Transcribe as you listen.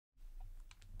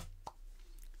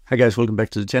Hi guys, welcome back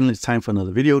to the channel. It's time for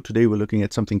another video. Today we're looking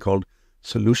at something called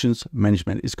solutions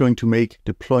management. It's going to make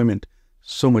deployment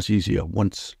so much easier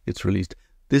once it's released.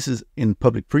 This is in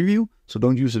public preview, so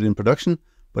don't use it in production,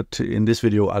 but in this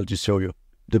video I'll just show you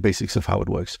the basics of how it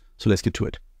works. So let's get to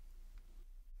it.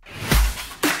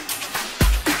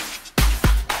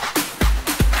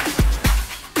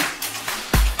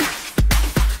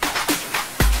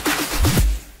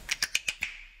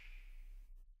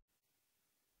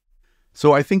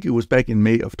 So I think it was back in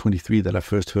May of 23 that I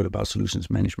first heard about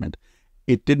solutions management.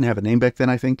 It didn't have a name back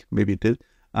then, I think. Maybe it did.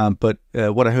 But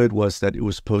what I heard was that it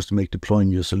was supposed to make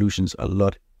deploying your solutions a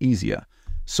lot easier.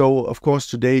 So, of course,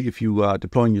 today, if you are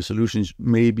deploying your solutions,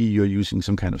 maybe you're using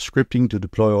some kind of scripting to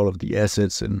deploy all of the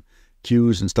assets and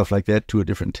queues and stuff like that to a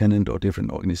different tenant or different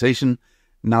organization.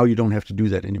 Now you don't have to do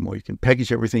that anymore. You can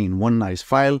package everything in one nice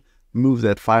file, move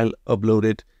that file, upload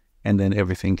it, and then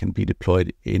everything can be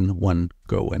deployed in one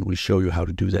go. And we'll show you how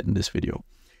to do that in this video.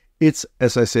 It's,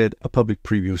 as I said, a public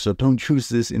preview, so don't use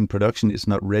this in production. It's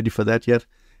not ready for that yet,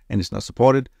 and it's not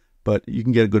supported, but you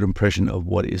can get a good impression of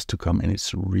what is to come, and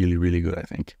it's really, really good, I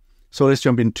think. So let's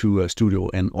jump into Studio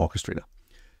and Orchestrator.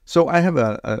 So I have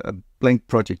a blank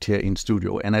project here in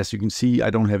Studio, and as you can see,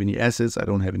 I don't have any assets, I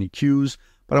don't have any queues,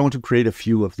 but I want to create a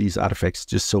few of these artifacts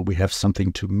just so we have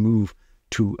something to move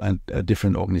to a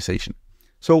different organization.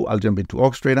 So I'll jump into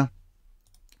Orchestrator,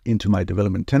 into my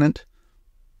development tenant.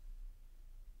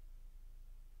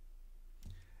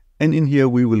 And in here,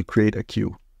 we will create a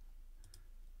queue.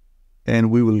 And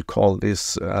we will call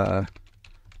this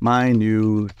my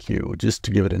new queue, just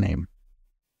to give it a name.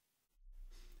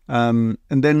 And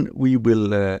then we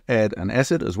will add an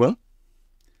asset as well.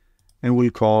 And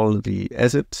we'll call the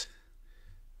asset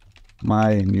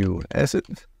my new asset.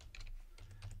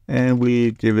 And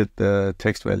we give it the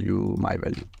text value, my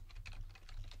value.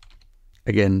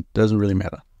 Again, doesn't really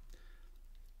matter.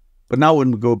 But now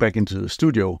when we go back into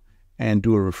Studio and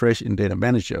do a refresh in Data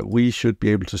Manager, we should be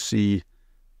able to see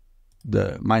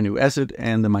the my new asset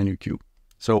and the my new queue.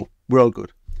 So we're all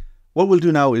good. What we'll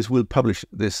do now is we'll publish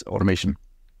this automation.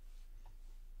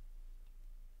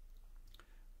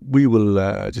 We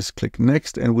will just click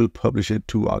next and we'll publish it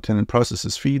to our tenant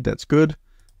processes feed. That's good.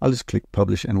 I'll just click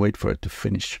publish and wait for it to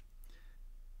finish.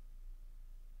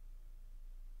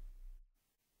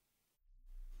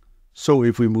 So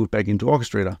if we move back into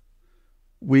Orchestrator,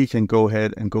 we can go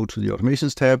ahead and go to the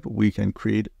automations tab. We can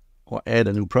create or add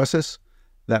a new process.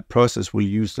 That process will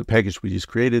use the package we just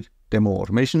created, demo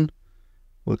automation.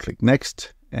 We'll click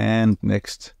next and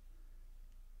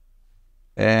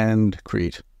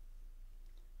create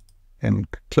and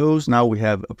close. Now we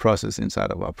have a process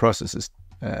inside of our processes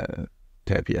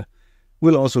tab here.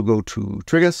 We'll also go to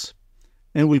triggers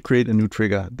and we'll create a new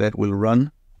trigger that will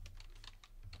run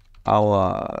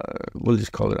our, we'll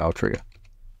just call it our trigger,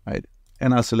 right?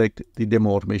 And I'll select the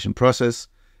demo automation process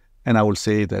and I will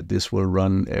say that this will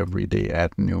run every day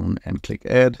at noon and click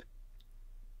add,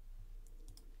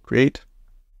 create.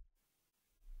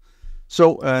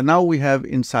 So now we have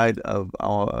inside of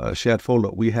our shared folder,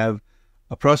 we have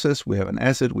a process, we have an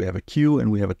asset, we have a queue,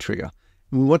 and we have a trigger.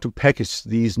 We want to package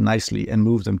these nicely and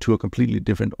move them to a completely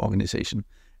different organization.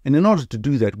 And in order to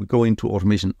do that, we go into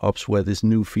Automation Ops where this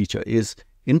new feature is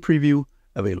in preview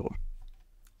available.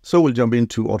 So we'll jump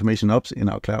into Automation Ops in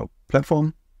our cloud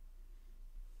platform.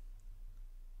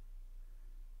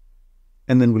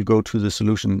 And then we'll go to the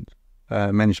solution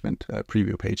management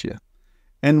preview page here.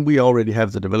 And we already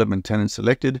have the development tenant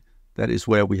selected. That is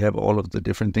where we have all of the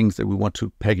different things that we want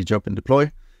to package up and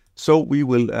deploy. So we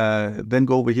will then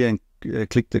go over here and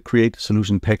click the Create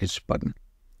Solution Package button.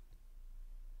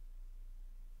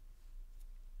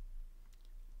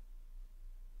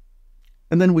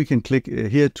 And then we can click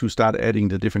here to start adding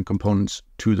the different components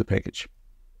to the package.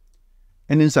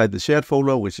 And inside the shared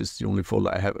folder, which is the only folder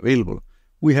I have available,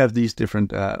 we have these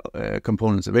different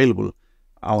components available.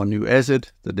 Our new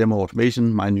asset, the demo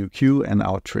automation, my new queue, and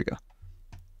our trigger.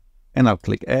 And I'll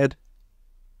click Add.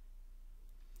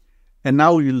 And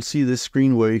now you'll see this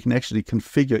screen where you can actually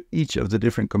configure each of the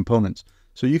different components.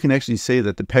 So you can actually say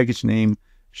that the package name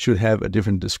should have a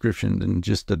different description than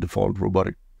just the default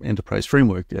robotic enterprise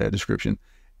framework description.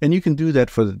 And you can do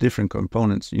that for the different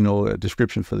components, you know, a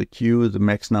description for the queue, the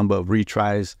max number of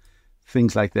retries,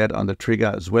 things like that on the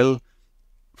trigger as well.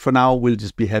 For now, we'll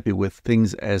just be happy with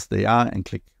things as they are and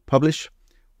click Publish.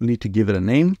 We'll need to give it a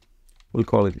name. We'll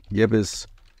call it Jeppe's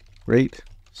Great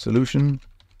Solution.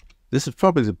 This is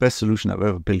probably the best solution I've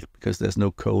ever built because there's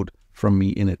no code from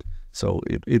me in it. So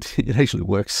it actually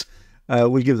works.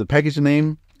 We'll give the package a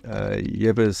name,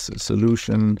 Jeppe's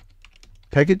Solution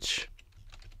Package.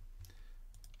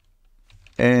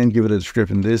 and give it a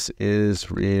description. This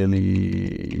is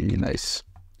really nice.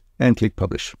 And click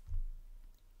publish.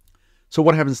 So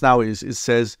what happens now is it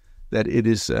says that it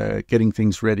is getting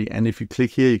things ready. And if you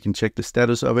click here, you can check the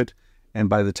status of it. And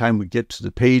by the time we get to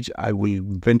the page, I will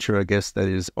venture a guess that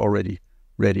it is already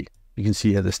ready. You can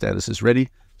see here the status is ready.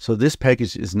 So this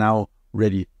package is now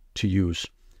ready to use.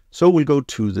 So we'll go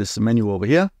to this menu over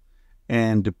here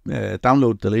and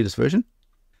download the latest version.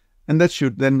 And that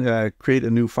should then create a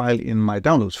new file in my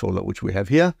downloads folder, which we have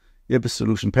here. Jeppe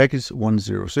solution package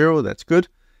 100, that's good.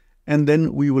 And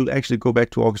then we will actually go back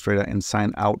to Orchestrator and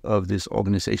sign out of this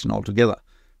organization altogether.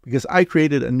 Because I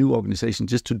created a new organization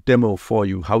just to demo for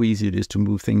you how easy it is to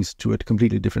move things to a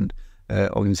completely different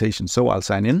organization. So I'll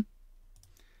sign in.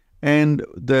 And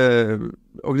the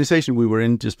organization we were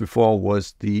in just before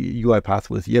was the UiPath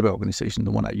with Jeppe organization,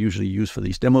 the one I usually use for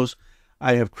these demos.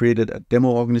 I have created a demo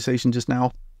organization just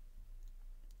now.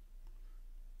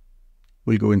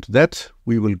 We'll go into that.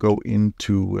 We will go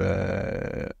into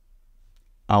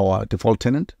our default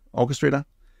tenant, Orchestrator.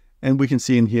 And we can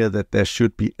see in here that there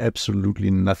should be absolutely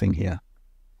nothing here.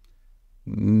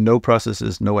 No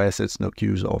processes, no assets, no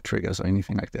queues or triggers or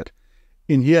anything like that.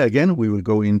 In here again, we will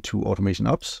go into automation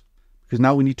ops, because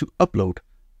now we need to upload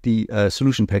the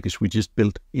solution package we just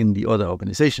built in the other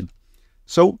organization.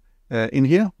 So in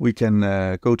here, we can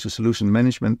go to solution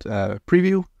management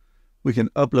preview. We can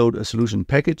upload a solution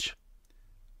package.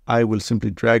 I will simply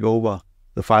drag over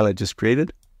the file I just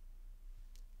created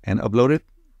and upload it.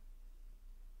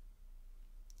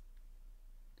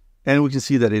 And we can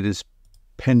see that it is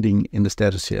pending in the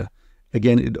status here.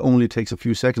 Again, it only takes a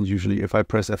few seconds usually. If I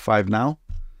press F5 now,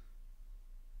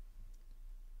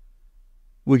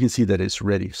 we can see that it's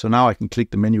ready. So now I can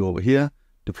click the menu over here,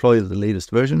 deploy the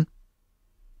latest version.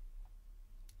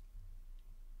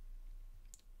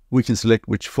 We can select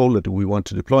which folder do we want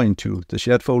to deploy into, the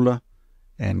shared folder,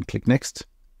 and click next.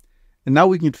 And now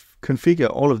we can configure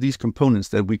all of these components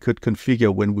that we could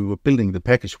configure when we were building the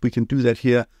package. We can do that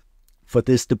here for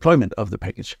this deployment of the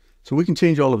package. So we can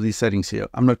change all of these settings here.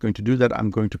 I'm not going to do that.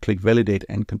 I'm going to click validate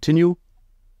and continue.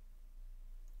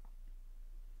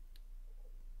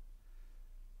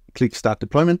 Click start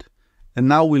deployment. And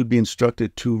now we'll be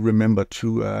instructed to remember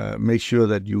to make sure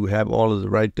that you have all of the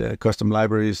right custom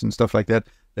libraries and stuff like that.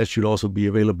 That should also be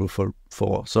available for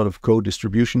sort of code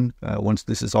distribution. Once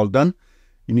this is all done,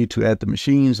 you need to add the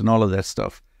machines and all of that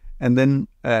stuff. And then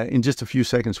in just a few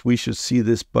seconds, we should see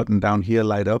this button down here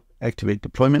light up, activate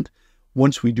deployment.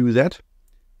 Once we do that,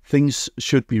 things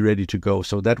should be ready to go.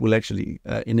 So that will actually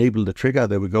enable the trigger.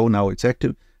 There we go. Now it's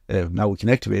active. Now we can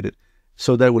activate it.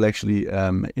 So that will actually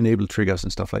enable triggers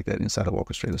and stuff like that inside of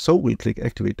Orchestrator. So we'll click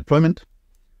activate deployment.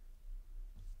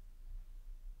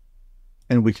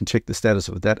 And we can check the status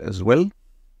of that as well.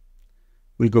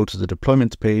 We'll go to the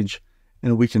deployment page,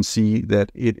 and we can see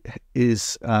that it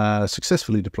is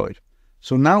successfully deployed.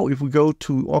 So now if we go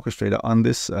to Orchestrator on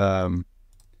this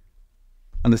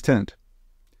tenant,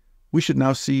 we should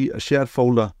now see a shared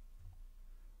folder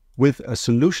with a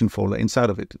solution folder inside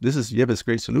of it. This is Jeppe's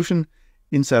great solution.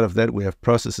 Inside of that, we have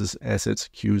processes, assets,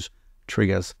 queues,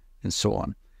 triggers, and so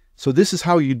on. So this is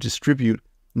how you distribute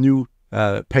new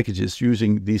packages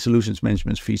using the solutions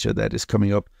management feature that is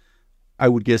coming up, I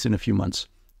would guess, in a few months.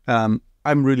 I'm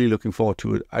really looking forward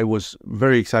to it. I was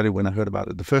very excited when I heard about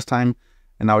it the first time,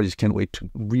 and now I just can't wait to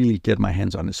really get my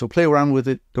hands on it. So play around with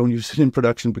it. Don't use it in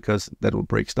production because that will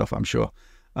break stuff, I'm sure.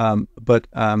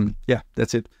 Yeah,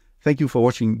 that's it. Thank you for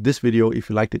watching this video. If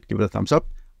you liked it, give it a thumbs up.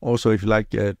 Also, if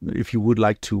you would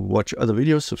like to watch other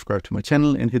videos, subscribe to my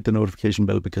channel and hit the notification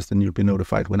bell, because then you'll be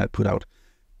notified when I put out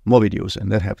more videos,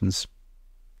 and that happens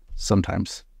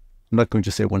sometimes. I'm not going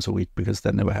to say once a week because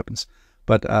that never happens.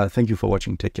 But thank you for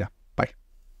watching. Take care.